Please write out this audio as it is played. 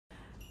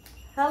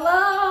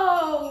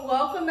Hello,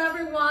 welcome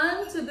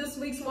everyone to this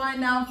week's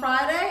Wind Down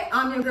Friday.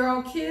 I'm your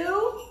girl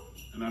Q.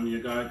 And I'm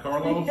your guy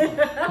Carlo.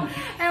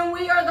 And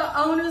we are the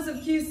owners of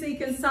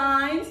QC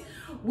Consigns.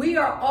 We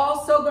are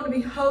also going to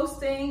be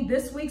hosting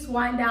this week's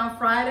Wind Down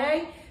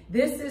Friday.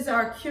 This is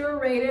our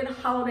curated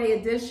holiday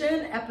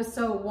edition,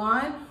 episode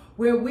 1,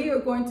 where we are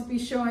going to be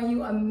showing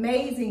you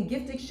amazing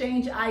gift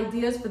exchange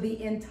ideas for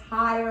the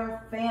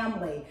entire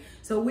family.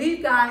 So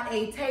we've got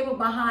a table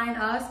behind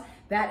us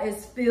that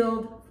is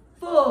filled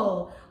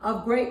full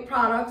of great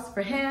products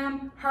for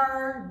him,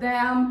 her,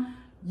 them,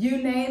 you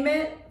name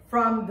it,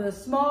 from the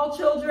small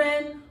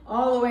children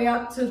all the way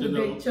up to the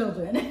big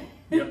children.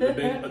 Yep, the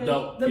big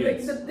adult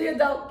kids. The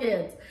adult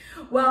kids.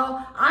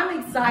 Well,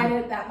 I'm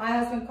excited that my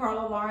husband,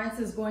 Carlo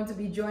Lawrence, is going to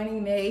be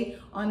joining me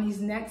on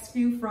these next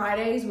few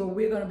Fridays where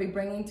we're going to be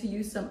bringing to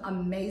you some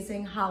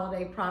amazing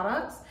holiday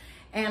products.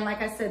 And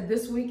like I said,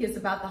 this week is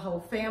about the whole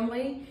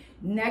family.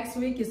 Next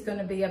week is going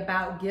to be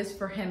about gifts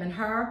for him and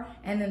her.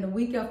 And then the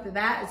week after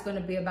that is going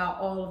to be about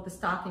all of the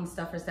stocking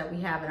stuffers that we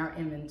have in our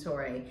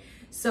inventory.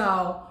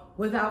 So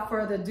without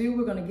further ado,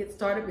 we're going to get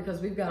started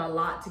because we've got a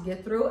lot to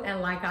get through. And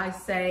like I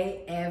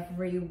say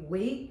every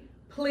week,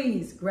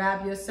 please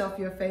grab yourself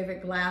your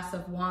favorite glass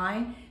of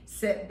wine,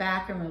 sit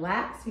back and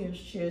relax.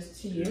 Here's cheers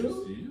to you.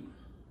 Cheers to you.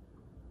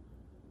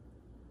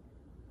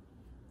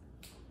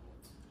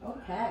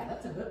 Okay,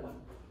 that's a good one.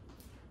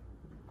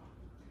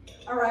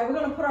 All right, we're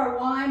gonna put our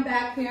wine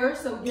back here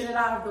so get it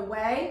out of the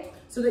way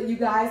so that you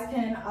guys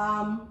can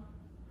kind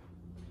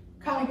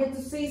of get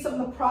to see some of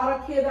the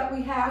product here that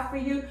we have for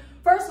you.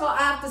 First of all, I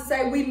have to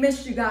say we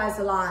missed you guys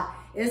a lot.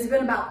 It's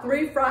been about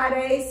 3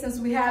 Fridays since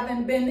we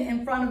haven't been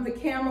in front of the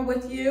camera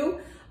with you.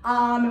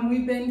 And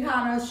we've been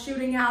kind of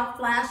shooting out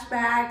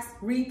flashbacks,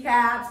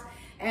 recaps,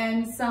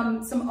 and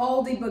some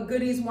oldie but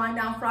goodies Wind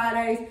Down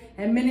Fridays.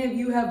 And many of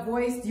you have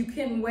voiced you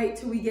couldn't wait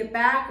till we get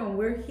back, and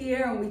we're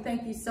here and we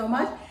thank you so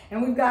much.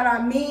 And we've got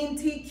our mean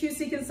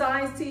QC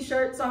Consigns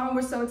t-shirts on.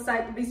 We're so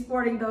excited to be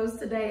sporting those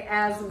today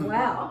as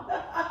well.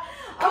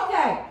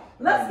 Okay,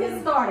 let's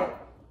get started.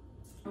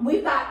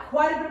 We've got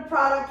quite a bit of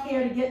product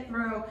here to get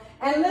through.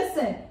 And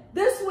listen,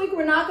 this week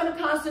we're not going to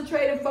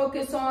concentrate and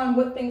focus on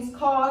what things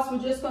cost. We're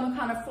just going to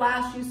kind of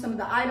flash you some of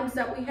the items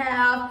that we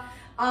have.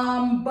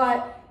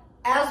 But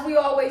as we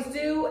always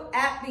do,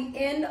 at the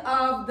end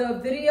of the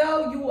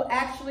video, you will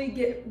actually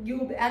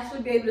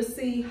be able to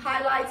see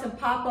highlights and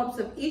pop-ups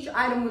of each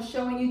item we're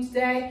showing you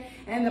today,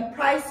 and the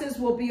prices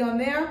will be on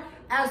there,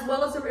 as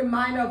well as a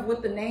reminder of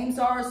what the names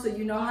are so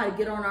you know how to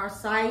get on our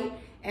site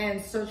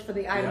and search for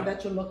the item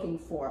that you're looking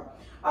for.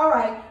 All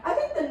right, I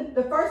think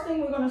the first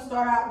thing we're going to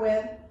start out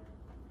with,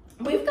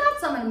 we've got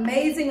some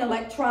amazing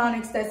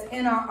electronics that's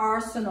in our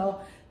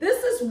arsenal.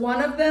 This is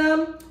one of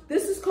them.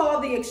 This is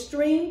called the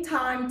Extreme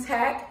Time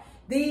Tech.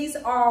 These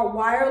are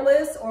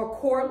wireless or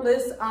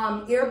cordless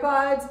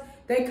earbuds.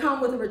 They come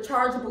with a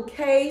rechargeable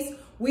case.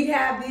 We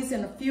have these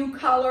in a few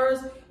colors.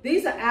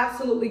 These are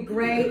absolutely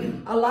great.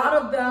 A lot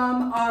of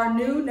them are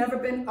new, never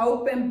been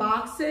opened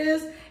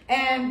boxes,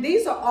 and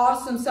these are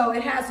awesome. So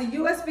it has a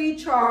USB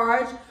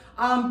charge,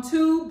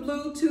 2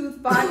 Bluetooth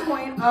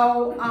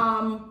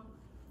 5.0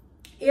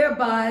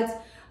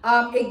 earbuds.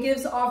 It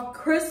gives off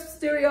crisp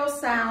stereo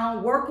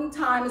sound. Working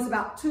time is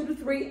about 2 to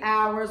 3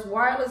 hours.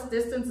 Wireless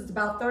distance is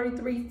about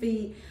 33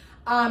 feet.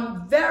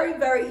 Very,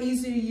 very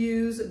easy to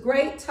use.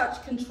 Great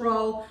touch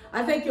control.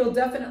 I think you'll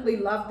definitely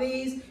love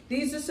these.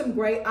 These are some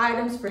great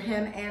items for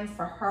him and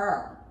for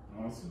her.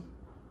 Awesome.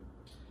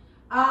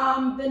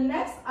 The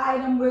next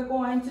item we're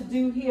going to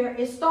do here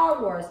is Star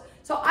Wars.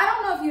 So I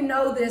don't know if you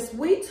know this.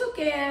 We took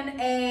in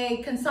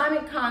a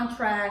consignment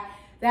contract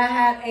that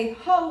had a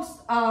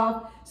host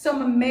of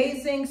some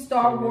amazing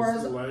Star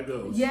Wars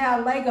Legos.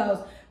 Yeah,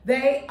 Legos.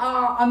 They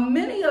are,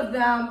 many of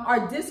them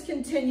are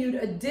discontinued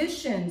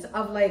editions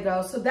of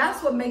Legos. So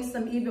that's what makes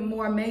them even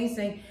more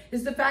amazing,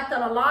 is the fact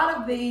that a lot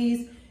of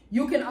these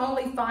you can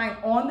only find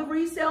on the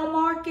resale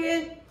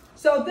market.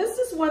 So this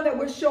is one that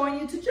we're showing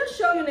you to just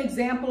show you an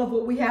example of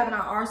what we have in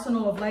our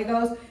arsenal of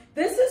Legos.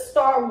 This is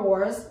Star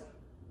Wars.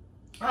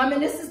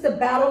 And this is the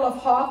Battle of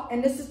Hoth,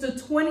 and this is the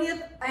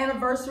 20th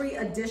anniversary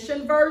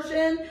edition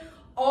version.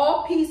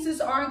 All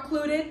pieces are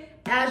included.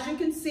 As you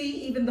can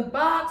see, even the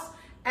box,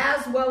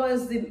 as well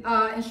as the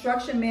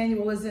instruction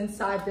manual is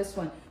inside this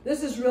one.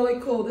 This is really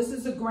cool. This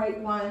is a great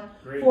one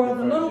for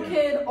the little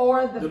kid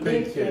or the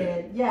big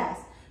kid. Yes.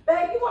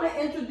 Babe, you want to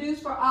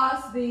introduce for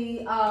us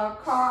the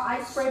car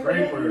ice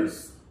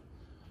scrapers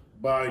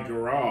by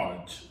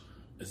Garage.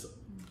 It's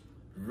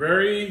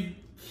very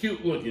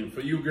cute looking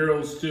for you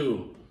girls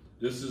too.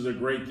 This is a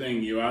great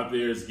thing. You're out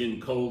there, it's getting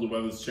cold, the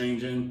weather's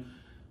changing.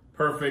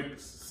 Perfect,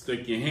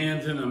 stick your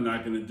hands in. I'm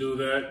not gonna do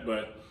that,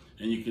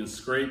 and you can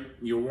scrape,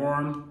 you're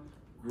warm.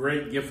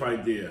 Great gift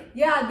idea.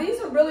 Yeah,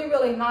 these are really,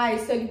 really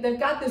nice. So they've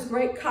got this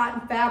great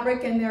cotton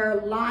fabric, and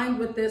they're lined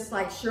with this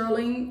like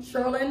shearling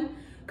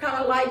kind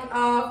of like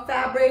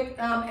fabric,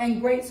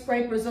 and great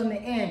scrapers on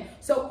the end.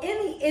 So in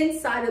the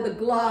inside of the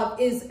glove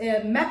is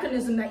a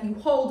mechanism that you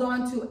hold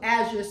on to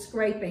as you're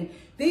scraping.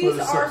 These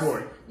are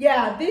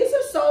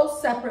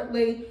sold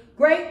separately.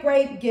 Great,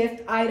 great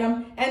gift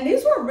item. And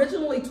these were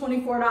originally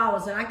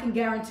 $24, and I can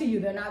guarantee you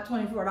they're not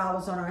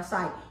 $24 on our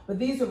site. But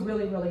these are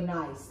really, really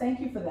nice. Thank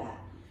you for that.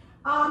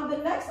 The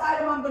next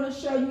item I'm going to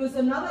show you is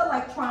another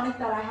electronic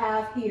that I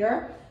have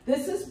here.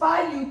 This is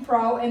by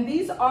UPro, and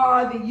these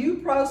are the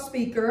UPro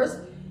speakers.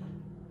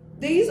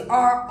 These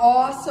are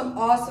awesome,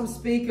 awesome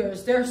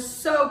speakers. They're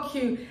so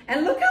cute.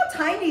 And look how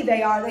tiny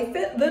they are. They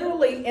fit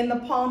literally in the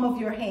palm of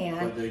your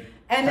hand.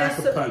 And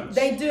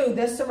they do.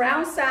 They're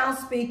surround sound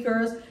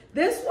speakers.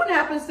 This one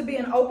happens to be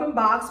an open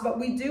box, but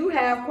we do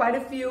have quite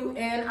a few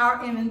in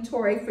our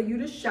inventory for you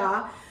to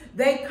shop.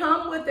 They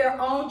come with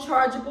their own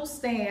chargeable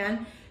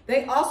stand.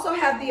 They also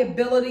have the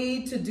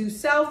ability to do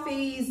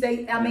selfies.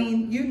 I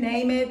mean, you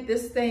name it,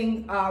 this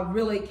thing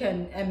really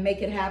can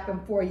make it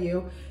happen for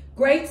you.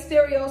 Great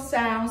stereo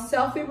sound,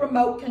 selfie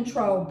remote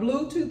control,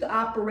 Bluetooth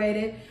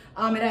operated.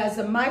 It has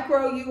a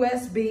micro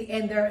USB,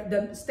 and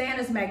the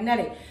stand is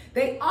magnetic.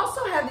 They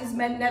also have these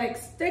magnetic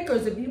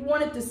stickers if you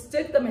wanted to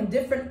stick them in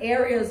different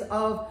areas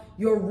of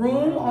your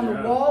room, on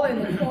the wall,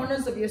 in the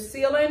corners of your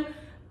ceiling.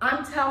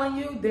 I'm telling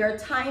you, they're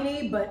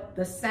tiny, but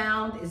the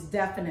sound is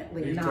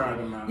definitely not. Tried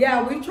them out.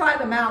 Yeah, we've tried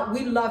them out.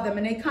 We love them,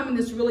 and they come in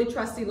this really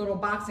trusty little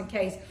box and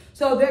case.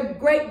 So they're a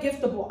great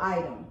giftable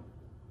item.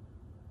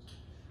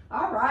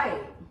 All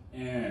right.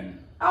 And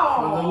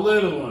for the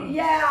little ones.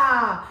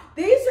 Yeah,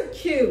 these are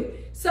cute.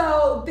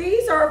 So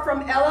these are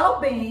from LL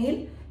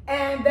Bean,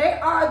 and they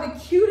are the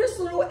cutest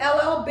little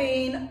LL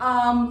Bean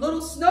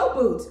little snow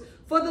boots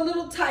for the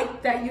little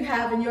type that you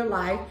have in your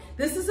life.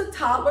 This is a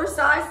toddler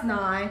size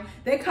 9.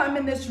 They come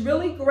in this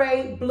really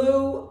great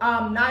blue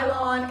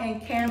nylon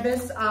and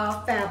canvas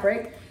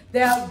fabric. They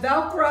have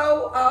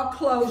Velcro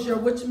closure,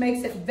 which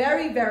makes it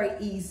very, very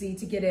easy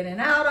to get in and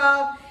out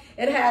of.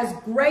 It has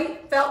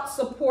great felt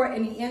support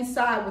in the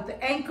inside with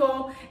the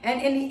ankle,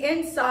 and in the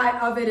inside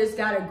of it, it's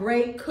got a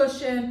great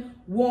cushion,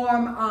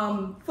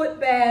 warm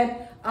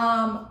footbed,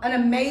 an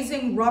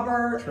amazing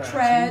rubber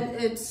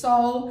tread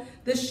sole.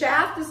 The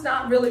shaft is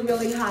not really,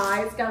 really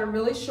high. It's got a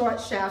really short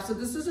shaft, so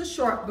this is a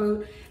short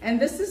boot, and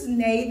this is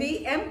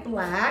navy and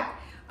black.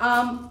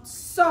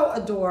 So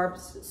adorable,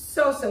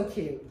 so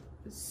cute.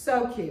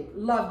 So cute.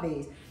 Love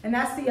these. And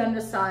that's the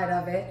underside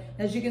of it.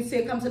 As you can see,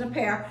 it comes in a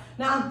pair.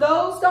 Now,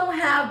 those don't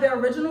have their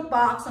original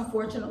box,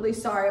 unfortunately.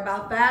 Sorry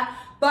about that.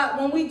 But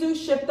when we do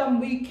ship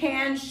them, we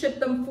can ship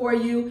them for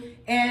you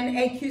in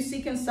a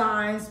QC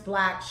Consigns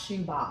black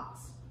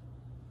shoebox.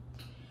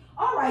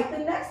 All right, the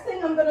next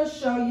thing I'm going to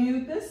show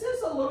you, this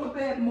is a little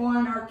bit more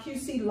in our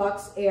QC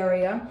Luxe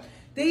area.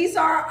 These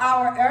are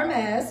our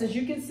Hermes. As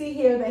you can see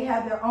here, they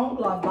have their own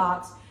glove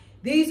box.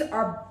 These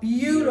are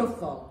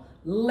beautiful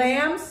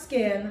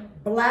lambskin,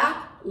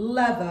 black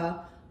leather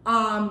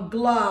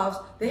gloves.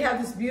 They have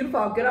this beautiful,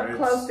 I'll get up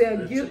close there,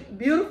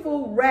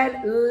 beautiful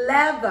red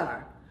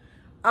leather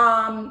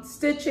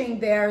stitching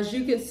there. As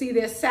you can see,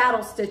 there's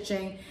saddle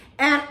stitching.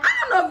 And I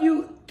don't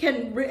know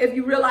if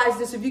you realize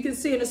this, if you can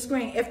see in the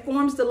screen, it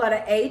forms the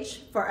letter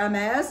H for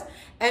Hermes.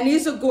 And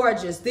these are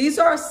gorgeous. These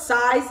are a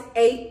size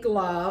 8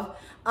 glove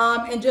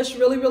and just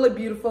really, really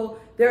beautiful.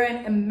 They're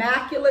in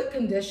immaculate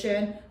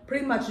condition.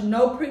 Pretty much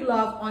no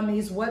pre-love on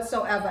these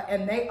whatsoever,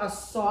 and they are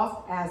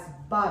soft as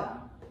butter.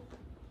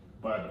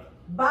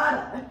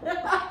 Butter.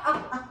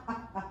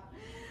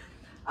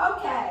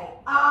 Okay,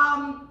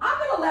 I'm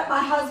gonna let my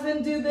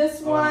husband do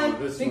this one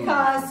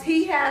because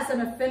he has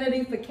an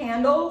affinity for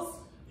candles.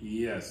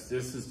 Yes,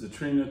 this is the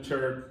Trina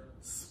Turk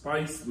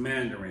Spiced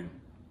Mandarin,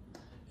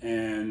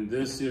 and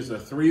this is a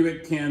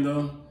 3-wick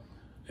candle.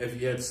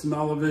 If you had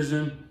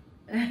smell-o-vision,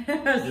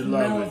 you'd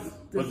love it.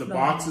 But the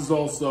box is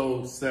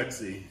also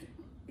sexy.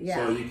 Yeah.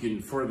 So you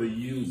can further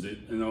use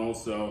it, and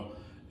also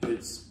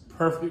it's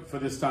perfect for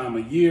this time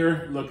of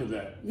year. Look at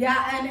that.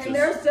 Yeah, and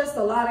there's just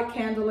a lot of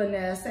candle in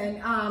this,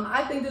 and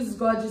I think this is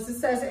gorgeous. It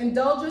says,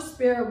 indulge your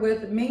spirit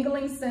with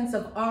mingling scents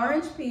of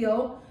orange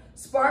peel,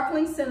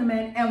 sparkling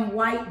cinnamon, and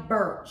white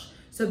birch.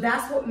 So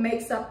that's what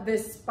makes up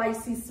this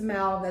spicy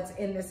smell that's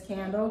in this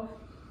candle.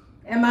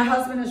 And my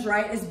husband is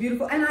right, it's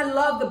beautiful. And I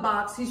love the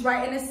box, he's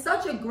right. And it's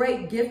such a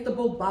great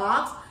giftable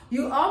box.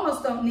 You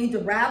almost don't need to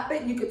wrap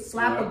it. You could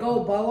slap a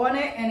gold bow on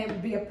it and it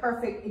would be a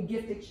perfect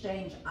gift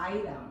exchange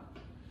item.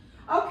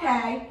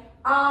 Okay,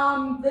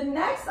 the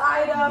next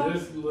item.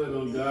 This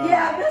little guy.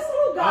 Yeah, this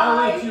little guy. I'll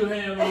let you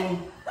handle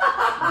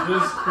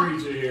this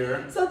creature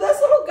here. So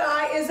this little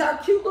guy is our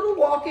cute little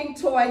walking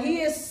toy.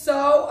 He is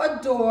so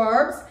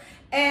adorbs.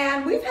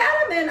 And we've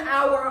had him in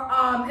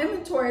our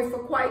inventory for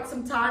quite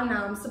some time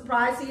now. I'm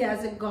surprised he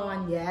hasn't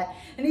gone yet.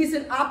 And he's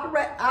an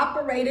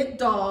operated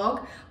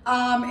dog,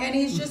 and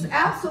he's just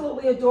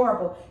absolutely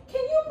adorable.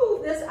 Can you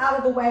move this out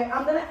of the way?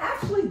 I'm gonna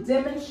actually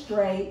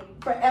demonstrate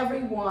for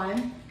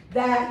everyone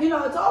that, you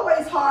know, it's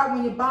always hard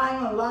when you're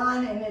buying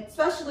online, and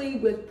especially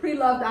with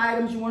pre-loved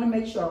items, you wanna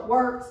make sure it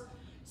works.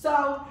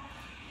 So,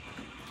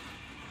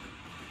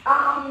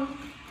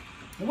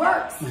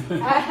 works,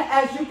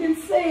 as you can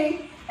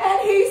see. And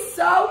he's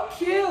so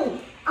cute.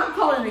 I'm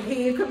calling it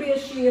he. It could be a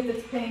she if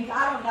it's pink.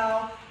 I don't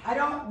know. I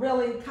don't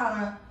really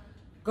kind of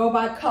go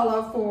by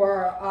color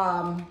for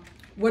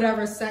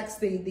whatever sex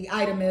the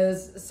item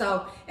is.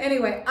 So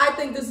anyway, I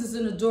think this is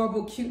an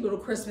adorable, cute little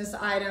Christmas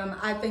item.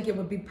 I think it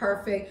would be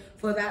perfect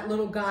for that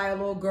little guy or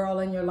little girl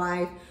in your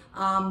life.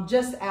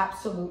 Just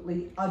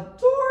absolutely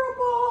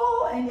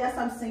adorable. And yes,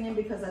 I'm singing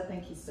because I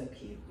think he's so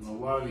cute. Well,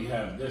 while we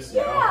have this,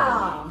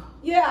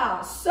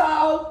 yeah.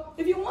 So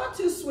if you want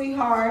to,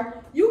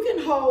 sweetheart, you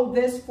can hold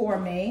this for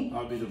me.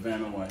 I'll be the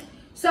Vanaway.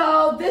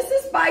 So this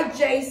is by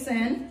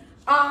Jason.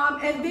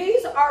 And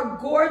these are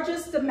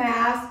gorgeous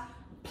damask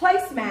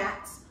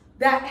placemats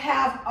that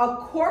have a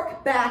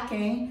cork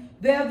backing.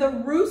 They're the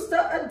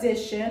Rooster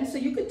edition, so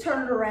you can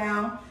turn it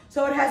around.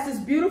 So it has this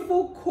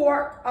beautiful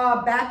cork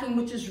backing,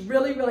 which is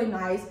really, really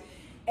nice.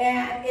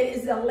 And it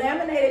is a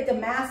laminated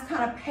damask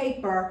kind of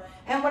paper.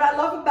 And what I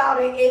love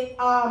about it,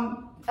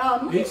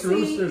 each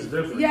rooster is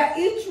different. Yeah,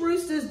 each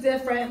rooster is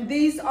different.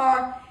 These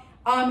are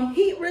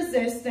heat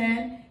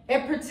resistant.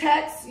 It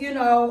protects, you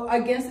know,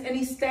 against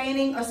any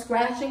staining or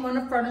scratching on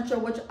the furniture,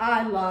 which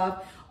I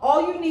love.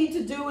 All you need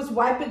to do is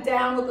wipe it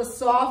down with a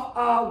soft,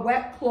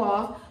 wet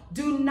cloth.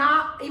 Do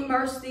not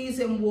immerse these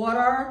in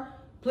water.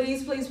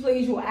 Please, please,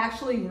 please, you'll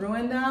actually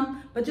ruin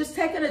them. But just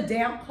taking a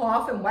damp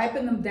cloth and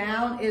wiping them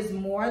down is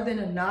more than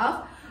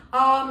enough.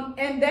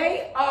 And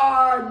they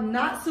are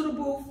not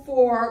suitable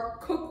for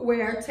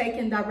cookware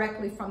taken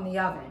directly from the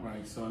oven.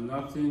 Right, so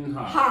nothing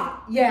hot.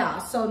 Hot, yeah,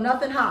 so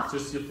nothing hot.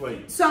 Just your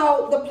plate.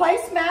 So the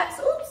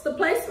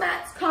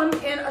placemats come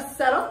in a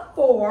set of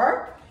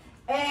 4.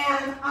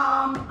 And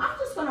I'm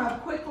just gonna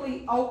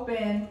quickly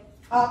open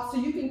up so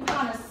you can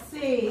kind of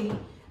see,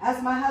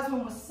 as my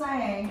husband was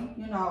saying,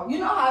 you know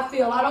how I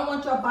feel. I don't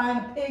want y'all buying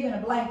a pig in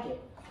a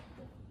blanket.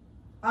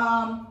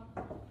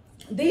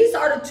 These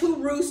are the 2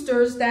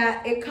 roosters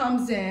that it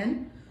comes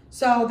in.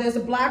 So there's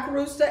a black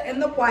rooster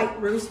and the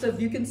white rooster, if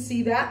you can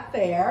see that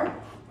there.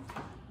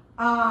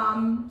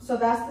 So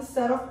that's the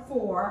set of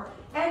 4.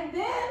 And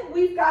then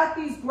we've got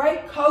these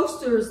great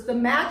coasters, the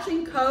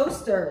matching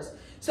coasters.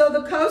 So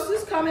the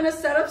coasters come in a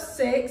set of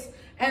 6,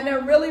 and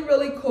they're really,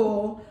 really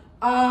cool.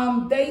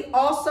 They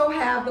also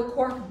have the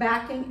cork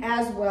backing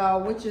as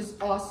well, which is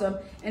awesome.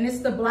 And it's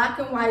the black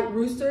and white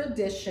rooster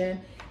edition.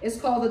 It's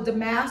called the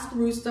Damask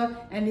Rooster,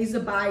 and these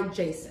are by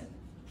Jason.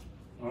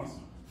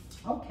 Awesome.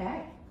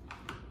 Okay,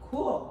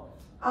 cool.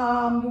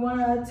 You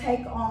wanna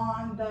take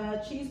on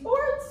the cheese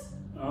boards?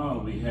 Oh,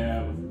 we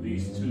have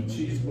these 2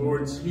 cheese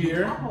boards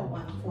here. I'll hold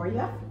one for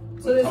you.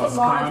 So there's a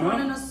large one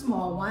and a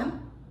small one.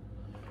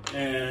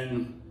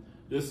 And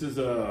this is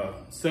a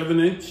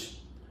 7-inch.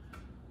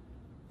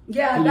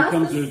 Yeah, it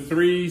comes with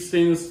 3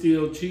 stainless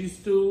steel cheese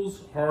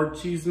stools, hard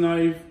cheese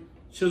knife,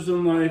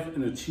 chisel knife,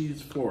 and a cheese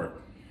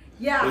fork.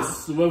 Yeah. It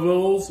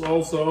swivels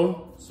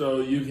also, so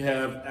you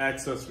have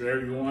access for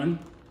everyone.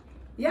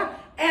 Yeah,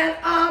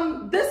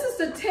 and this is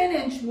the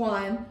 10-inch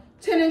one,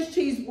 10-inch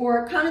cheese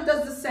board, kind of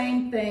does the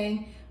same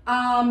thing.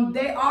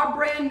 They are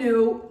brand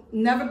new,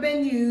 never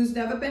been used,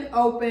 never been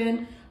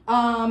opened.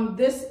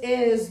 This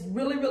is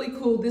really, really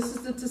cool. This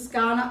is the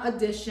Toscana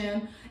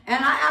edition,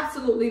 and I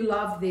absolutely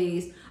love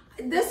these.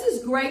 This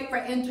is great for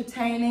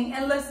entertaining.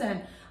 And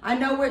listen, I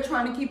know we're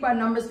trying to keep our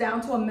numbers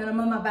down to a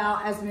minimum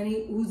about as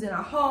many who's in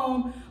our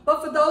home,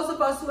 but for those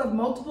of us who have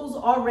multiples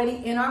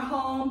already in our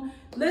home,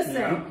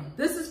 listen,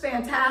 This is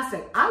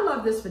fantastic. I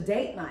love this for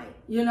date night,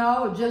 you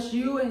know, just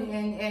you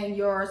and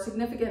your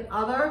significant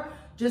other,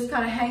 just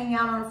kind of hanging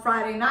out on a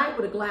Friday night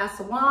with a glass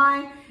of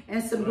wine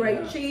and some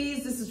great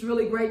cheese. This is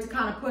really great to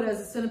kind of put as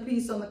a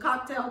centerpiece on the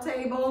cocktail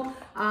table.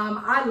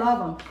 I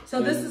love them.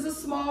 So this is a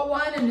small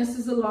one, and this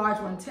is a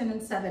large one, 10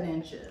 and 7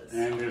 inches.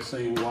 And they're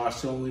saying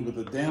wash only with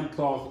a damp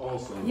cloth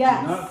also.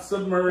 Yes. Do not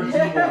submerge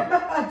in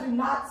water. Do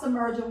not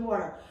submerge in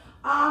water.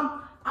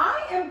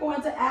 I am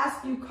going to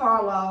ask you,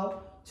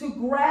 Carlo, to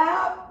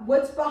grab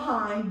what's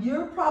behind.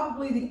 You're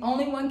probably the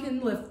only one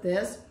can lift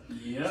this.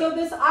 Yep. So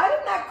this item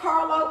that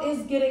Carlo is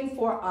getting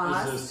for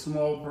us. This is a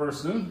small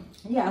person.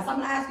 Yes, I'm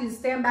gonna ask you to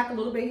stand back a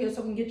little bit here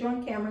so we can get you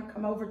on camera.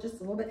 Come over just a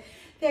little bit.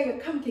 There you go,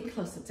 come get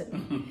closer to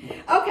me.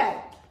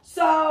 Okay,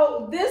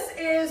 so this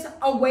is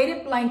a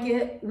weighted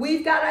blanket.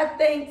 We've got, I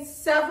think,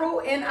 several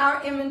in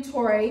our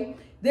inventory.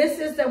 This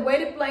is the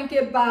weighted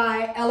blanket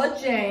by Ella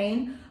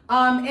Jane.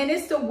 And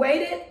it's the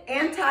weighted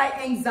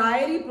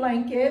anti-anxiety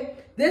blanket.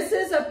 This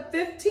is a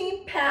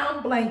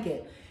 15-pound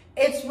blanket.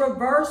 It's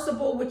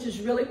reversible, which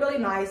is really, really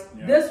nice.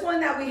 Yeah. This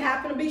one that we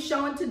happen to be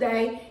showing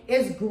today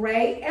is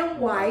gray and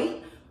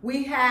white.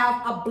 We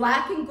have a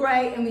black and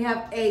gray, and we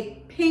have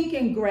a pink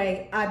and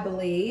gray, I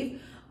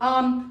believe.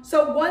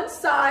 So one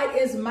side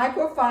is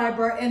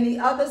microfiber, and the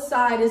other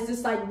side is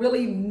this like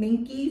really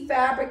minky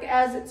fabric,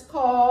 as it's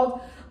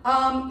called.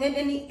 And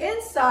then the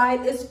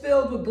inside is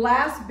filled with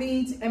glass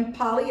beads and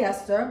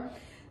polyester.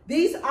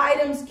 These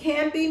items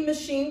can be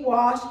machine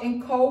washed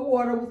in cold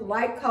water with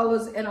light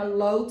colors and a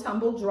low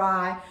tumble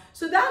dry.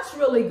 So that's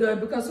really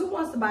good, because who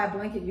wants to buy a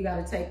blanket you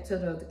got to take to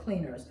the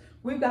cleaners?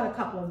 We've got a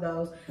couple of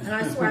those. And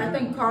I swear, I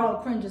think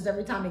Carlo cringes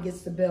every time he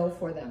gets the bill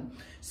for them.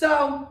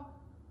 So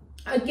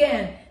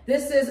Again,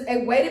 this is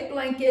a weighted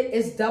blanket.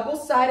 It's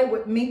double-sided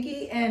with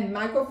minky and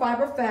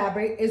microfiber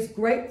fabric. It's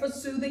great for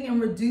soothing and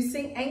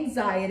reducing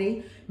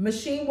anxiety.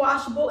 Machine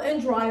washable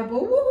and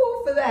dryable.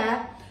 Woohoo for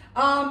that.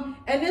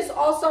 And this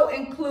also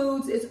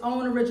includes its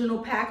own original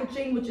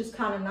packaging, which is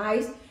kind of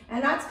nice.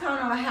 And that's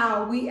kind of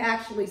how we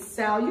actually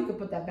sell. You can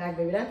put that back,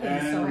 baby. That thing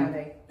is so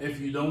heavy. If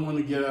you don't want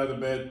to get out of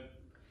bed,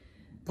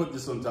 put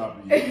this on top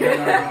of you. You're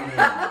not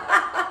gonna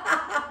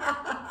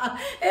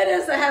It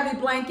is a heavy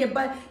blanket,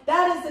 but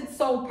that is its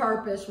sole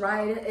purpose,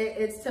 right?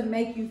 It's to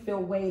make you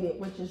feel weighted,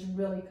 which is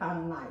really kind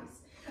of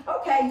nice.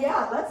 Okay,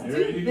 yeah, let's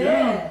do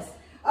this.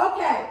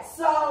 Okay,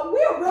 so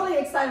we are really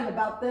excited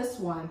about this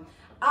one.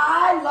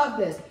 I love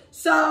this.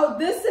 So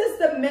this is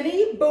the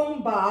mini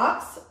boom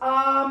box.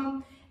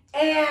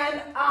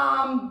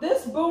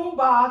 This boom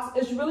box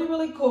is really,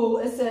 really cool.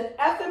 It's an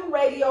FM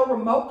radio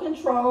remote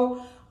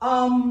control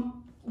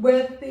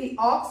with the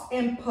aux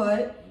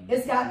input.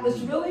 It's got this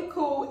really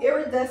cool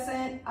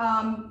iridescent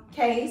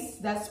case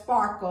that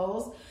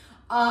sparkles.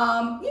 You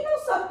know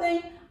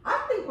something?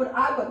 I think what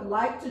I would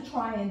like to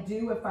try and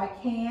do, if I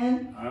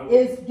can,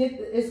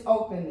 is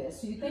open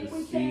this. So you think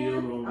we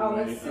can? Oh,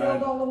 it's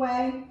sealed all the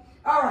way.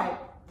 All right.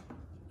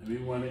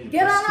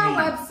 Get on our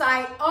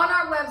website. On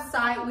our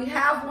website, we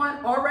have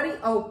one already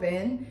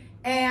open,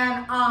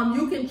 and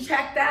you can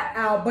check that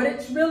out. But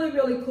it's really,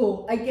 really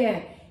cool.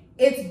 Again,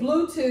 it's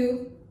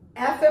Bluetooth,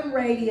 FM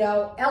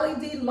radio,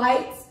 LED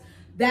lights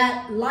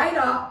that light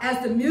up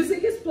as the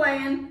music is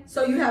playing.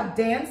 So you have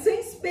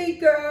dancing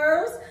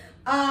speakers,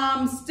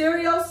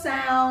 stereo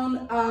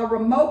sound,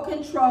 remote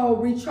control,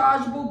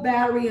 rechargeable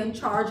battery and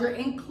charger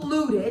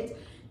included.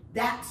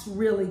 That's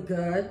really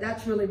good.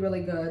 That's really,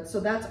 really good. So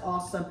that's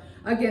awesome.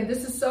 Again,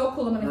 this is so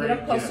cool. I'm going to get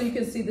up close so you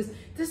can see this.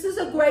 This is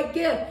a great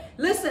gift.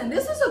 Listen,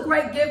 this is a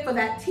great gift for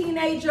that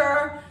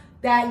teenager,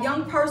 that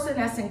young person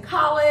that's in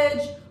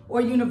college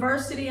or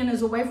university and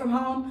is away from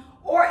home,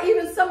 or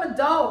even some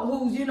adult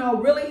who's, you know,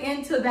 really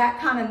into that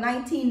kind of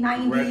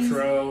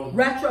 1990s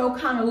retro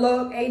kind of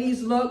look,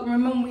 80s look.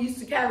 Remember when we used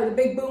to carry the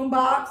big boom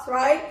box,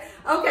 right?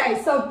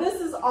 Okay, so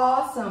this is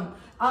awesome.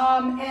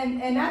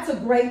 And that's a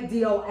great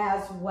deal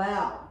as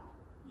well.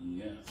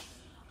 Yes.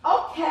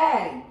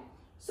 Okay,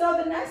 so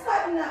the next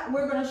item that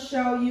we're going to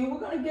show you, we're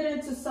going to get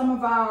into some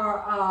of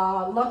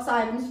our Luxe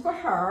items for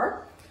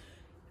her.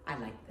 I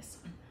like this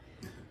one.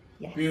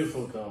 Yes.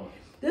 Beautiful color.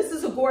 This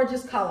is a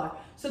gorgeous color.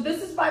 So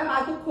this is by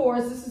Michael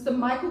Kors. This is the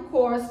Michael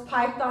Kors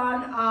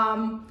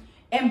Python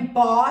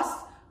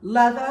embossed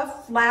leather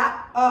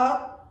flap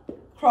up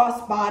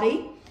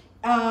crossbody.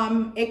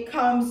 It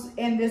comes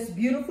in this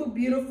beautiful,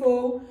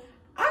 beautiful,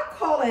 I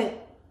call it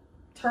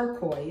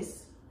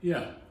turquoise.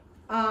 Yeah.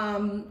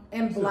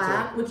 And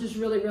black, which is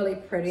really, really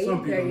pretty.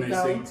 Some people may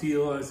say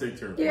teal, I say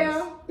turquoise.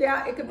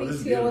 Yeah, it could be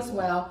teal as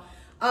well.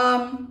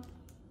 And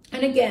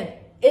again,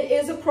 it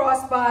is a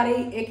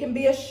crossbody. It can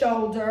be a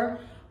shoulder.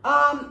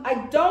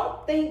 I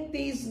don't think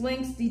these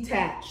links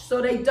detach,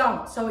 so they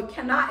don't. So it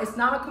cannot, it's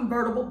not a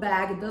convertible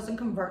bag. It doesn't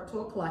convert to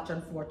a clutch,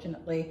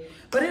 unfortunately,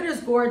 but it is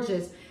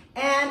gorgeous.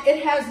 And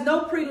it has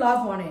no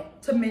pre-love on it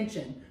to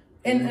mention,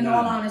 in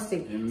all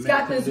honesty. It's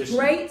got this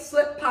great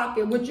slip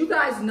pocket, which you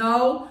guys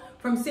know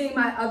from seeing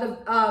my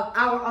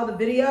our other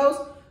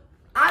videos.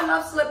 I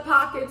love slip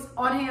pockets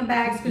on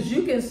handbags because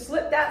you can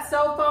slip that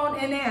cell phone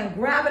in there and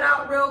grab it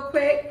out real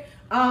quick.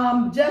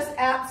 Just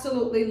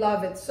absolutely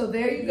love it. So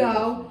there you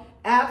go.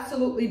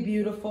 Absolutely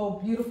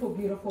beautiful, beautiful,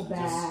 beautiful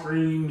bag. It just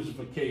screams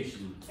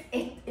vacation.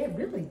 It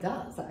really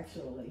does,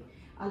 actually.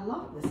 I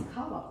love this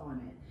color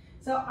on it.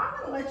 So I'm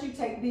going to let you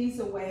take these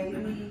away,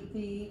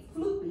 the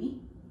floopy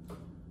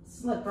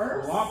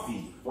slippers.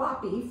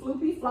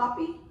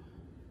 Floppy.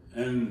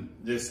 And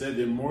they said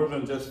they're more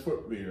than just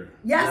footwear.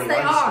 Yes, they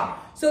are.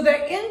 So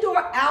they're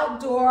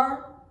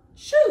indoor-outdoor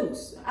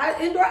shoes,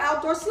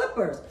 indoor-outdoor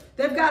slippers.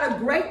 They've got a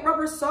great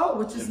rubber sole,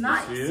 which is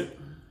nice. See it?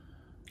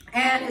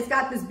 And it's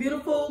got this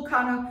beautiful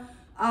kind of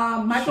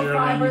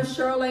microfiber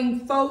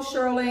shearling, faux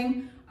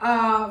shearling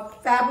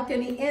fabric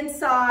in the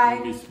inside.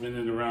 You can spin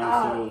it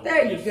around. So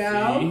there you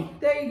go.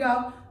 There you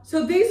go.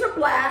 So these are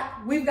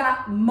black. We've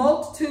got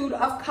multitude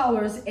of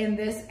colors in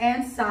this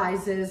and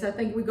sizes. I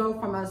think we go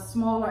from a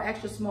small or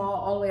extra small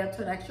all the way up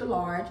to an extra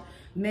large,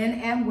 men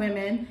and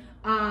women.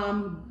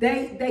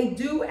 They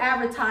do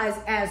advertise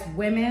as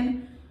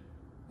women.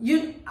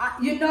 You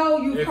know,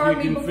 you've heard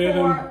me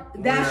before.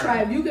 That's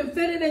right. If you can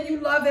fit it and you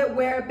love it,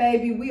 wear it,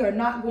 baby. We are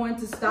not going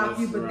to stop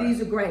you, but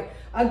these are great.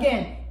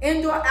 Again,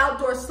 indoor,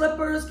 outdoor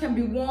slippers can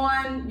be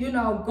worn, you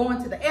know,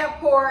 going to the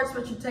airport,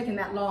 especially taking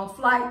that long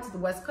flight to the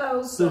West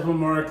Coast.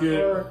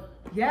 Supermarket.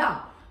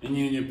 Yeah. And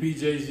you in your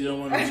PJs, you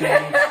don't want to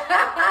change?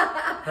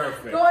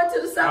 Perfect. Going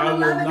to the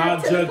 7-Eleven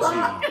at 10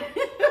 o'clock.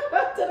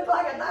 10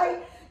 o'clock at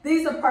night.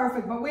 These are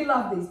perfect, but we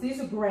love these. These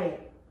are great.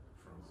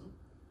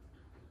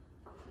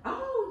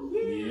 Oh,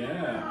 yeah.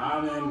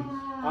 Yeah,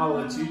 I'll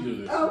let you do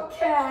this.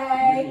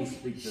 Okay.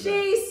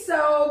 She's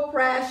so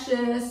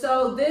precious.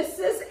 So this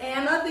is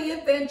Anna the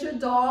Adventure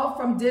Doll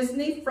from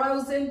Disney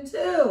Frozen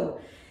 2.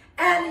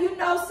 And you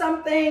know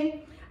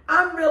something?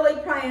 I'm really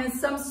praying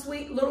some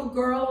sweet little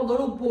girl or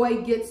little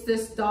boy gets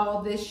this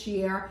doll this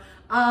year.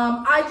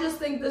 I just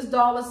think this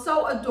doll is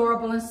so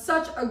adorable and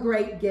such a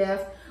great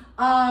gift.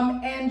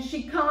 And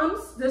she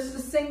comes, this is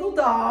a single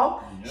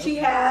doll. Yep. She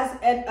has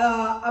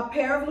a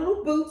pair of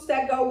little boots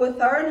that go with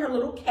her and her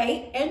little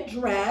cape and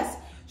dress.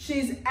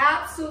 She's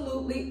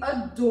absolutely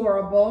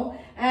adorable.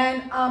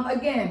 And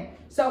again,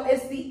 so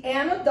it's the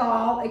Anna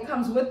doll. It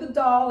comes with the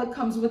doll. It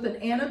comes with an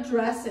Anna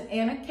dress, an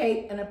Anna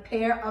cape, and a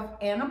pair of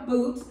Anna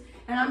boots.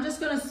 And I'm just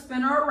gonna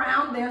spin her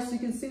around there so you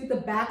can see what the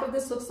back of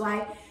this looks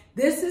like.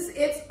 This is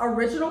its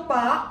original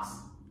box.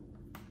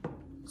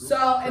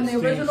 So, and the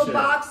original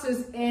box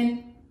is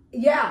in,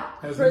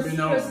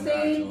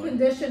 pristine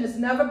condition. It's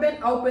never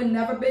been opened,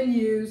 never been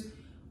used.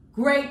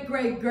 Great,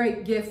 great,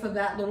 great gift for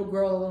that little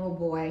girl or little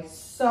boy.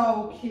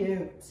 So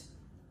cute.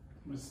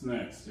 What's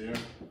next here?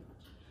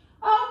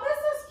 Oh, this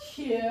is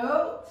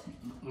cute.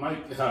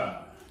 Mike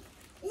guy.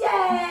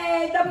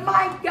 Yay, the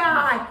Mike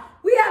guy.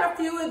 We had a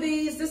few of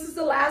these. This is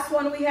the last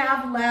one we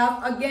have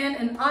left. Again,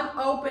 an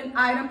unopened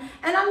item.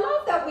 And I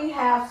love that we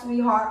have,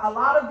 sweetheart, a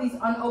lot of these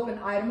unopened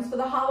items for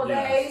the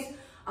holidays. Yes.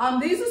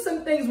 These are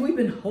some things we've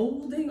been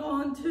holding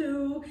on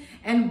to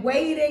and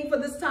waiting for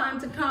this time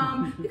to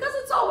come because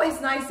it's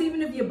always nice,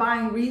 even if you're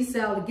buying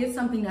resale, to get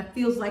something that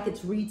feels like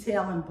it's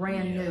retail and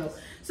brand new.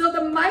 So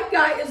the mic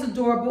guy is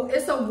adorable.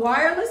 It's a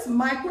wireless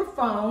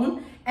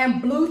microphone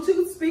and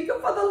Bluetooth speaker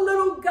for the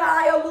little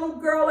guy or little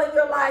girl in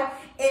your life.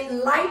 It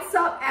lights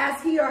up as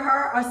he or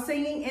her are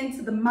singing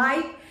into the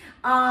mic.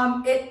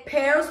 It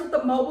pairs with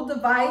the mobile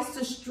device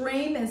to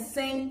stream and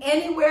sing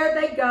anywhere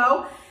they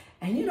go.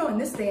 And you know, in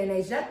this day and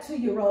age, that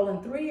 2-year-old and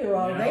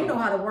 3-year-old, they know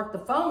how to work the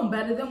phone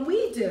better than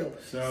we do.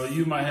 So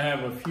you might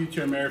have a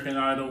future American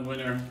Idol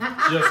winner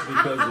just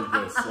because of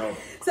this.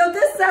 So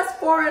this says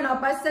 4 and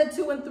up. I said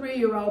 2 and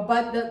 3-year-old,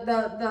 but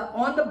the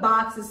on the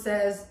box it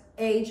says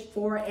age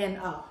 4 and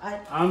up.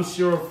 I'm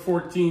sure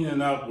 14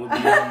 and up will be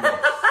on this.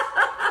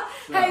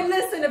 So. Hey,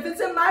 listen, if it's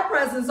in my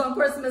presence on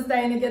Christmas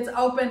Day and it gets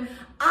open,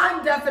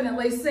 I'm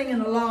definitely singing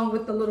along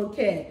with the little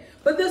kid.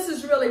 But this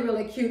is really,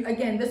 really cute.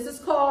 Again, this is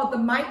called the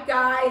Mic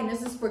Guy, and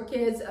this is for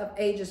kids of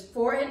ages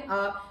 4 and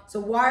up. It's a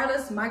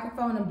wireless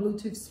microphone and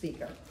Bluetooth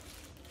speaker.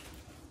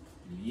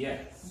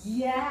 Yes.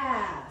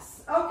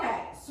 Yes.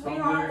 Okay,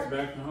 sweetheart.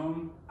 Back to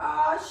home?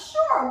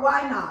 Sure,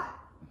 why not?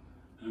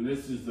 And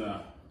this is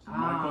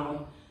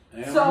Michael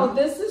Aram. So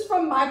this is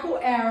from Michael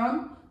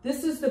Aram.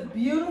 This is the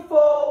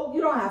beautiful, you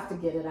don't have to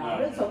get it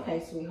out. It's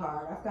okay,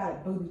 sweetheart. I've got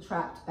it booby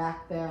trapped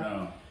back there.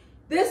 Oh.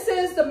 This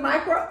is the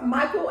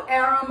Michael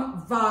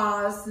Aram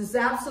vase. This is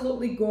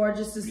absolutely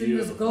gorgeous. It's in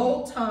this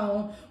gold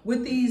tone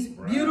with these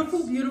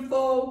beautiful,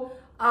 beautiful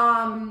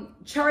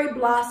cherry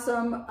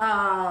blossom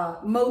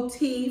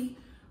motif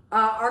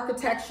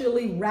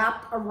architecturally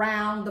wrapped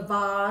around the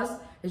vase.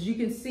 As you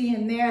can see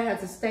in there, it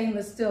has a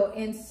stainless steel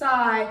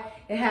inside.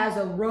 It has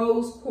a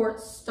rose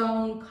quartz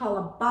stone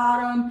color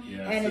bottom.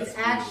 Yes, and it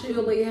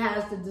actually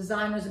has the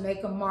designer's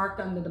makeup mark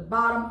under the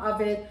bottom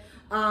of it.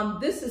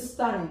 This is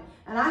stunning.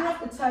 And I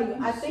have to tell you,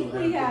 I think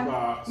we have,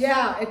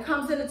 it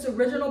comes in its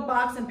original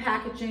box and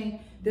packaging.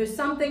 There's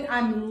something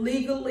I'm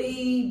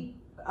legally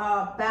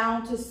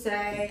bound to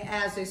say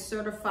as a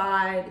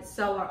certified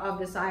seller of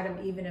this item,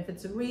 even if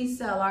it's a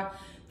reseller,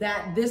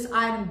 that this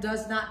item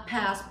does not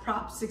pass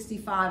Prop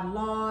 65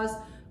 laws.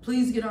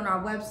 Please get on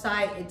our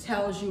website. It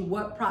tells you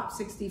what Prop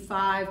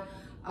 65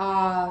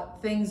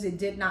 things it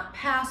did not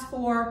pass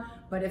for.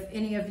 But if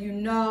any of you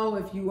know,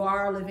 if you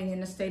are living in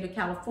the state of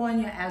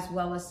California, as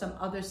well as some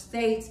other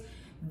states,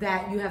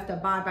 that you have to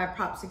abide by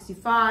Prop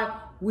 65,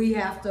 we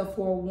have to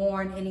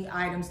forewarn any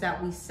items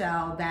that we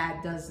sell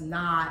that does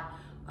not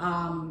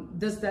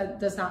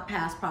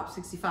pass Prop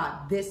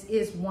 65. This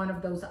is one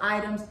of those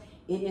items.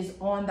 It is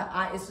on the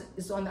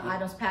it's on the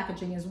items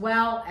packaging as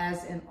well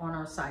as on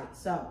our site.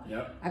 So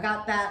I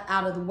got that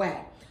out of the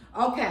way.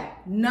 Okay,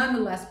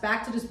 nonetheless,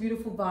 back to this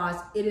beautiful vase.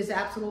 It is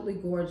absolutely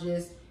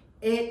gorgeous.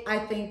 It, I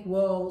think,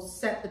 will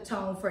set the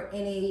tone for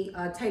any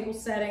table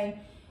setting.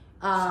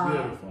 It's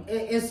beautiful.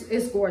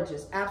 It's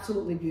gorgeous,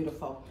 absolutely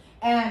beautiful.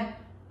 And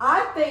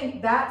I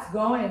think that's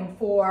going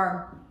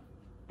for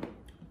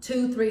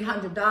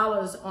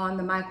 $200-300 on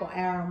the Michael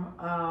Aram.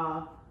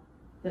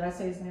 Did I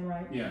say his name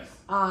right? Yes.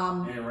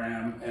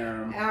 Aram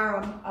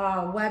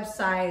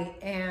website,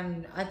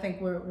 and I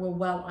think we're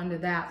well under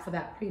that for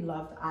that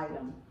pre-loved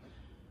item.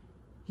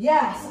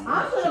 Yes,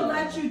 I'm gonna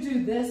let you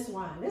do this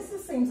one. This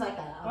just seems like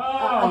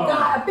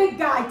a big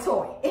guy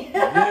toy.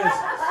 Yes,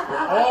 for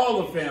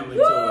all the family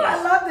toys.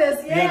 I love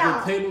this. Yeah. You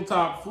have the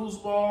tabletop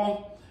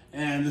foosball,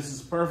 and this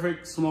is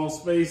perfect. Small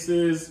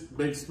spaces,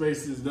 big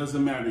spaces,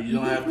 doesn't matter. You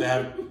don't have to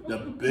have the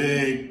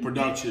big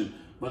production.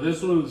 But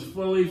this one is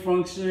fully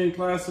functioning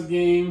classic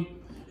game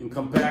in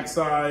compact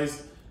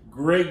size.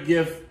 Great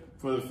gift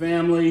for the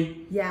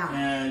family. Yeah.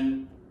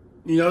 And,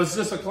 you know, it's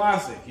just a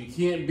classic. You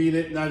can't beat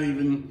it, not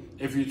even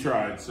if you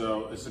tried.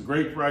 So it's a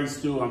great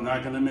price, too. I'm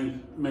not going to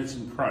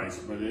mention price,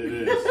 but it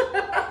is.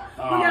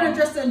 We're going to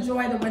just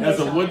enjoy the window. It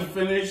has a wood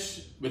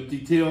finish with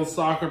detailed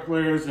soccer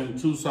players and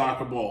 2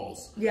 soccer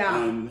balls.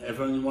 Yeah. And if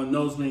anyone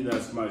knows me,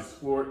 that's my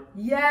sport.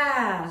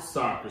 Yes.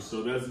 Soccer.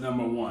 So that's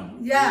number 1.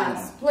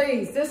 Yes,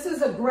 please. This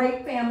is a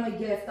great family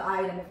gift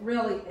item. It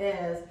really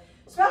is.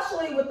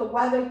 Especially with the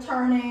weather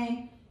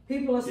turning.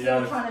 People are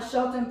still trying to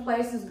shelter in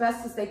place as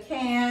best as they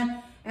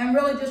can. And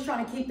really just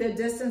trying to keep their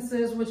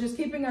distances, which is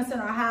keeping us in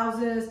our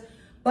houses.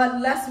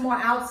 But less more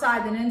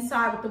outside than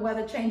inside with the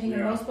weather changing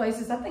in most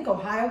places. I think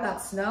Ohio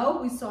got snow.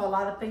 We saw a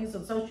lot of things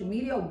on social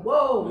media.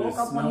 Whoa, woke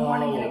up one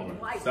morning and it was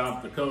white.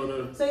 South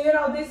Dakota. So, you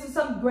know, these are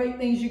some great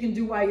things you can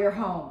do while you're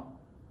home.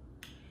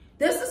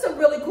 This is a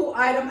really cool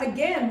item.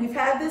 Again, we've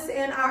had this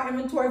in our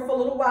inventory for a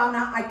little while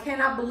now. I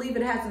cannot believe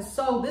it hasn't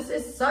sold. This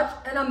is such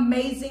an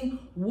amazing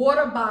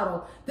water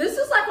bottle. This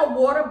is like a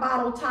water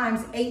bottle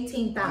times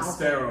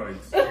 18,000.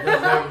 Steroids.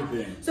 There's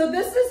everything. So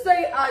this is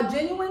the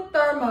Genuine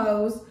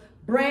Thermos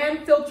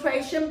brand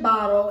filtration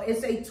bottle.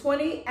 It's a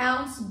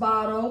 20-ounce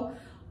bottle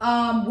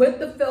with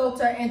the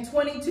filter and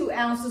 22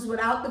 ounces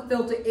without the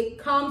filter. It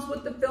comes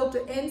with the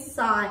filter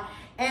inside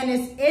and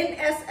it's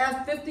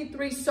NSF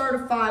 53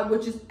 certified,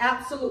 which is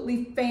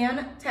absolutely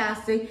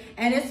fantastic.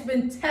 And it's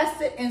been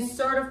tested and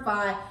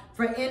certified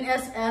for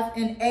NSF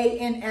and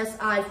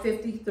ANSI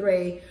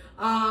 53.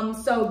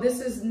 So this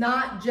is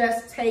not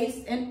just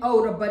taste and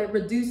odor, but it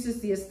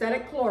reduces the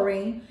aesthetic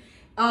chlorine,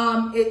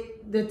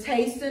 the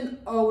taste and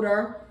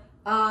odor.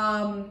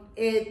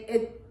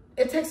 It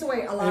takes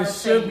away a lot of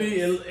things. It should be,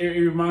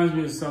 it reminds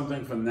me of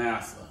something from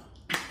NASA.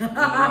 You know,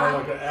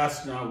 like an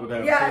astronaut would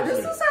have. Yeah, this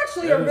is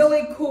actually a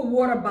really cool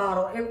water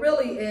bottle. It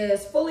really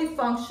is fully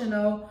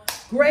functional.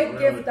 Great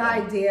gift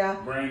idea.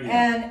 Brand new.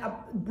 And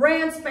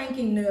brand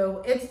spanking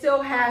new. It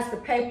still has the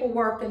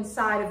paperwork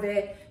inside of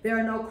it. There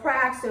are no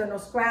cracks, there are no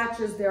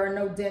scratches, there are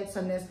no dents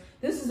on this.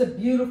 This is a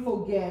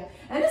beautiful gift.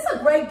 And it's a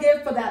great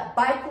gift for that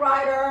bike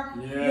rider,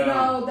 you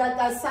know,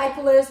 that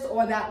cyclist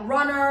or that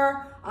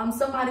runner,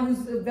 somebody who's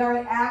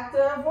very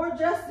active, or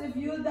just if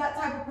you're that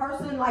type of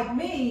person like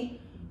me,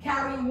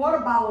 carrying water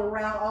bottle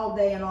around all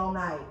day and all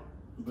night.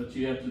 But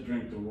you have to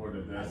drink the water.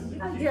 That's the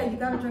key. Yeah, you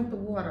gotta drink the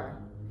water.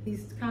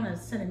 He's kind of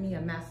sending me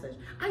a message.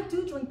 I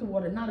do drink the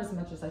water, not as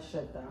much as I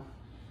should though.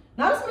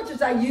 Not as much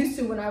as I used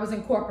to when I was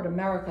in corporate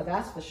America,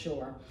 that's for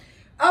sure.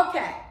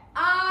 Okay,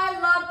 I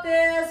love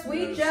this.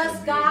 We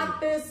just got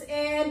this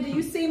in. Do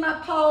you see my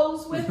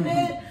pose with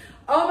it?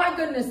 Oh my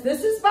goodness,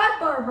 this is by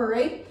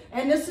Burberry,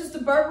 and this is the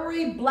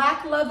Burberry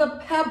Black Leather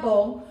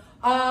Pebble.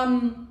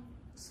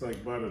 It's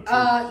like butter too.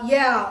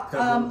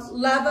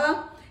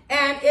 Leather,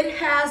 and it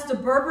has the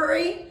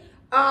Burberry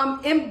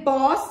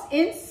embossed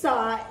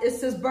inside. It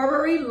says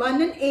Burberry,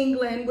 London,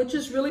 England, which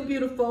is really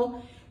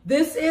beautiful.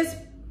 This is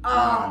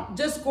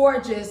just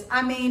gorgeous.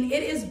 I mean,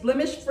 it is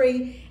blemish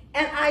free,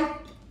 and I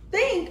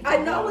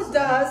know it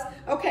does.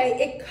 Okay,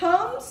 it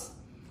comes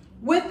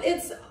with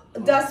its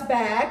dust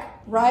bag,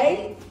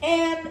 right?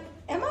 And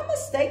am I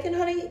mistaken,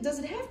 honey? Does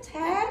it have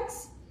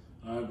tags?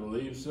 I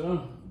believe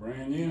so.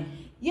 Brand new.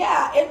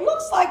 Yeah, it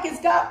looks like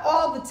it's got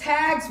all the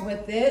tags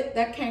with it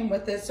that came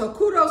with it. So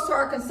kudos to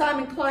our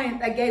consignment client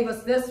that gave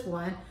us this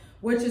one,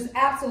 which is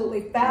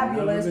absolutely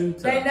fabulous.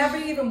 They never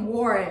even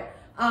wore it.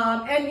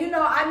 And you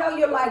know, I know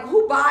you're like,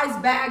 who buys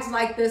bags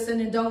like this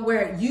and then don't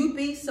wear it? You'd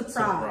be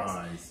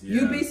surprised.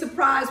 You'd be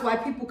surprised why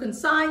people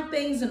consign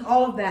things and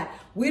all of that.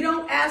 We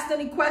don't ask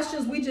any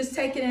questions. We just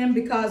take it in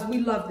because we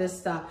love this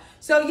stuff.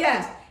 So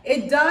yes,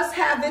 it does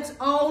have its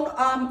own,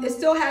 it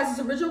still has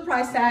its original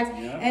price tags.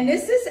 And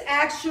this is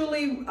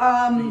actually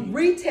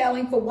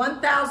retailing for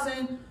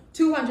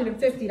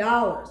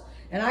 $1,250.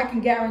 And I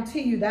can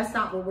guarantee you that's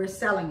not what we're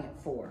selling it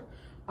for.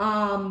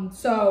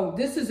 So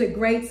this is a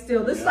great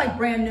steal. This is like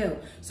brand new.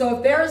 So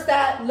if there's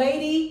that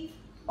lady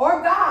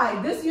or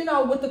guy, this, you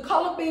know, with the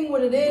color being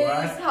what it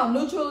is, how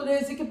neutral it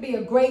is, it could be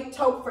a great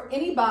tote for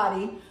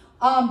anybody.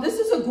 This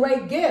is a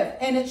great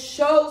gift, and it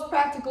shows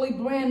practically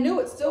brand new.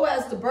 It still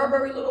has the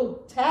Burberry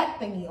little tag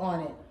thingy on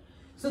it.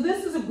 So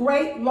this is a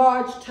great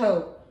large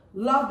tote.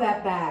 Love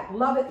that bag.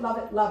 Love it, love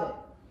it, love it.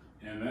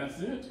 And that's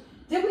it.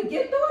 Did we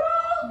get through it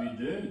all? We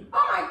did.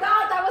 Oh my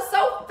God, that was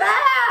so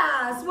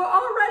fast. We're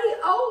already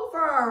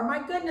over. My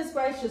goodness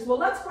gracious. Well,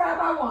 let's grab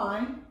our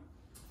wine.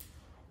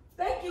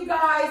 Thank you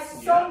guys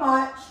so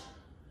much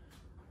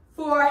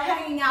for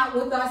hanging out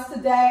with us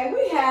today.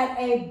 We had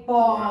a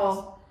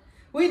ball.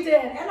 We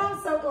did. And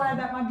I'm so glad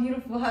that my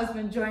beautiful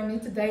husband joined me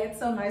today. It's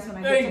so nice when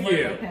I get to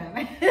work with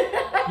him.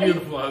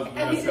 Beautiful husband.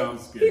 That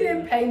sounds good. He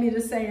didn't pay me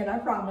to say it, I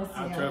promise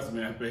you. Trust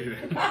me, I paid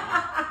him.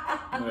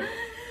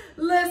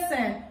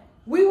 Listen.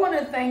 We want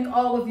to thank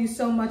all of you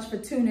so much for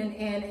tuning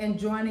in and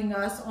joining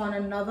us on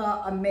another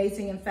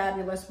amazing and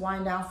fabulous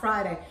Wind Down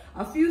Friday.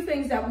 A few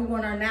things that we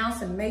want to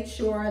announce and make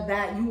sure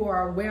that you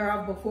are aware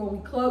of before we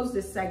close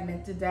this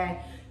segment today.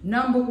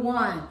 Number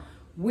one,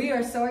 we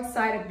are so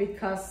excited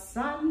because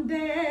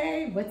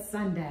Sunday, what's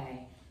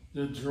Sunday?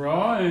 The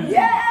drawing.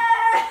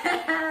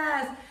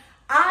 Yes!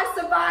 I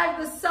survived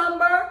the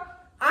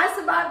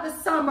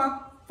summer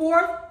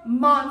 4th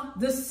month,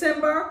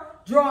 December,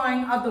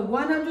 drawing of the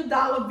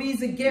 $100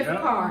 Visa gift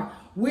card.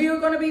 We are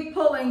going to be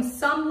pulling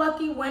some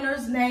lucky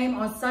winner's name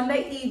on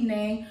Sunday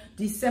evening,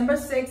 December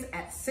 6th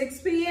at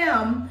 6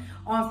 p.m.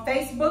 on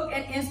Facebook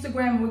and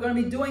Instagram. We're going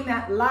to be doing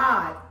that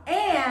live.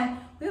 And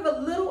we have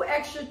a little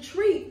extra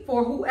treat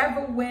for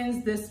whoever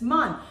wins this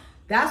month.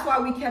 That's why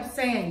we kept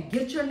saying,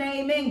 get your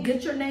name in,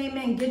 get your name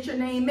in, get your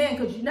name in,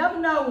 because you never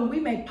know when we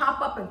may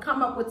pop up and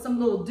come up with some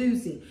little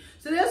doozy.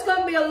 So there's going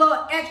to be a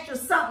little extra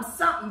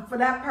something for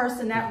that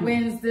person that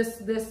wins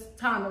this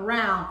time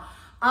around.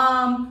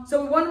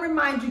 So we want to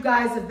remind you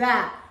guys of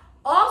that.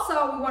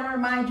 Also, we want to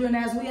remind you, and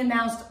as we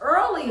announced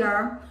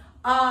earlier,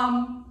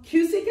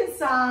 QC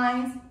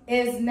Consigns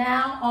is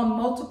now on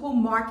multiple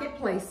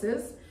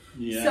marketplaces.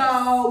 Yes.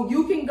 So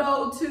you can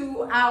go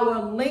to our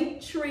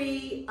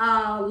Linktree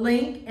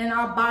link in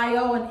our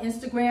bio on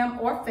Instagram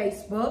or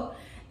Facebook,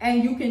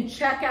 and you can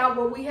check out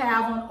what we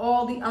have on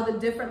all the other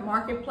different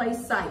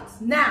marketplace sites.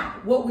 Now,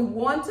 what we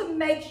want to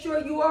make sure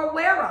you are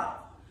aware of,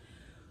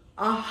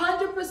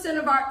 100%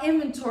 of our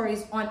inventory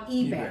is on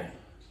eBay.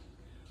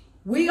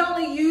 We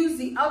only use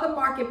the other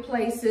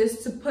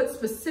marketplaces to put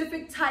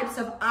specific types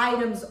of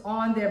items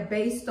on there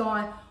based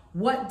on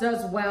what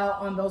does well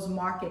on those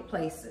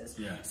marketplaces.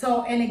 Yeah.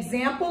 So an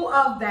example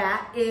of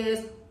that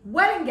is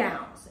wedding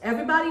gowns.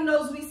 Everybody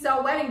knows we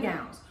sell wedding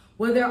gowns.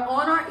 Well, they're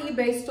on our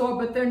eBay store,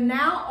 but they're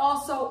now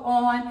also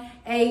on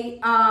a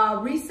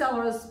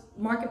reseller's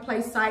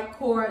marketplace site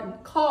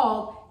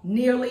called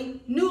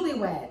Nearly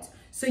Newlyweds.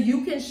 So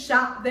you can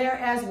shop there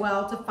as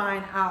well to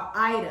find our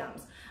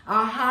items.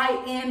 Our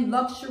high-end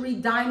luxury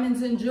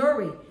diamonds and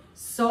jewelry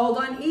sold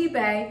on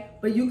eBay,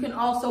 but you can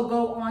also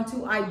go on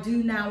to I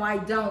Do Now I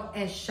Don't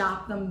and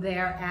shop them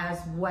there as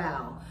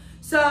well.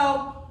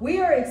 So we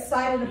are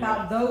excited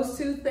about those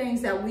two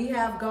things that we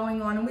have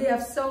going on, and we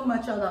have so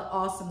much other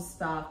awesome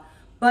stuff.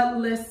 But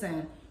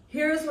listen,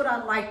 here's what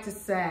I'd like to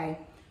say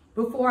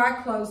before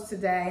I close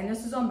today, and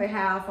this is on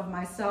behalf of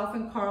myself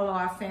and Carla,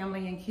 our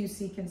family, and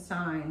QC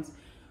Consigns.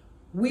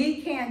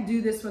 We can't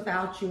do this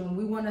without you, and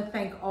we want to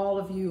thank all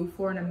of you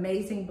for an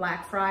amazing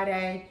Black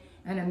Friday,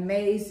 an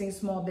amazing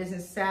Small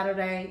Business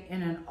Saturday,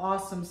 and an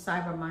awesome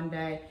Cyber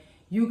Monday.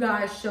 You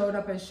guys showed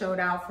up and showed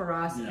out for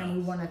us, and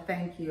we want to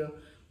thank you.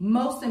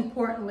 Most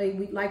importantly,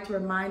 we'd like to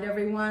remind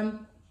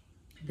everyone,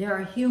 there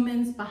are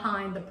humans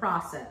behind the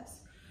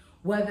process.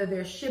 Whether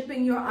they're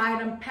shipping your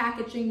item,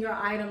 packaging your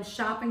item,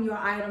 shopping your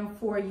item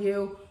for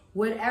you,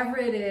 whatever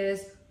it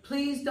is,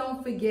 please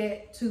don't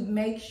forget to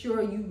make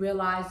sure you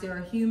realize there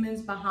are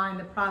humans behind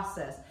the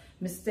process.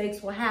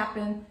 Mistakes will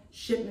happen,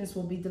 shipments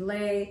will be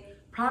delayed,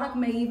 product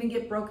may even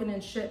get broken in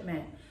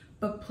shipment.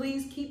 But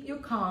please keep your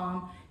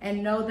calm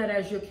and know that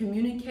as you're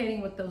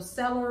communicating with those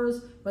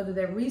sellers, whether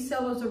they're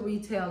resellers or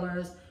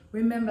retailers,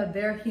 remember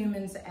they're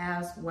humans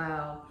as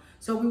well.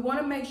 So we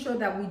want to make sure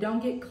that we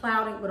don't get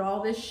clouded with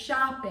all this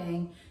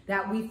shopping,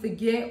 that we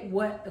forget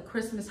what the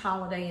Christmas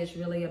holiday is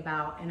really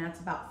about. And that's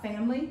about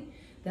family,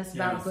 that's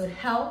about good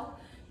health,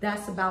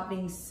 that's about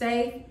being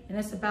safe, and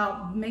it's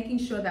about making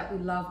sure that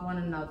we love one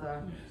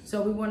another.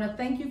 So we want to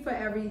thank you for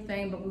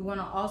everything, but we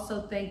want to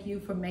also thank you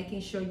for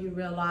making sure you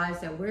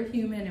realize that we're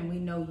human and we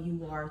know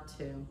you are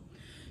too.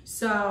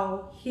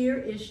 So here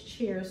is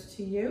cheers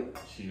to you.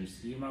 Cheers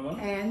to you, my love.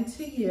 And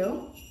to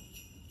you.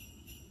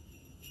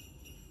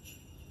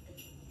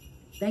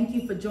 Thank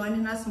you for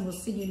joining us, and we'll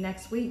see you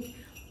next week.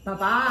 Bye-bye.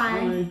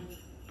 Bye.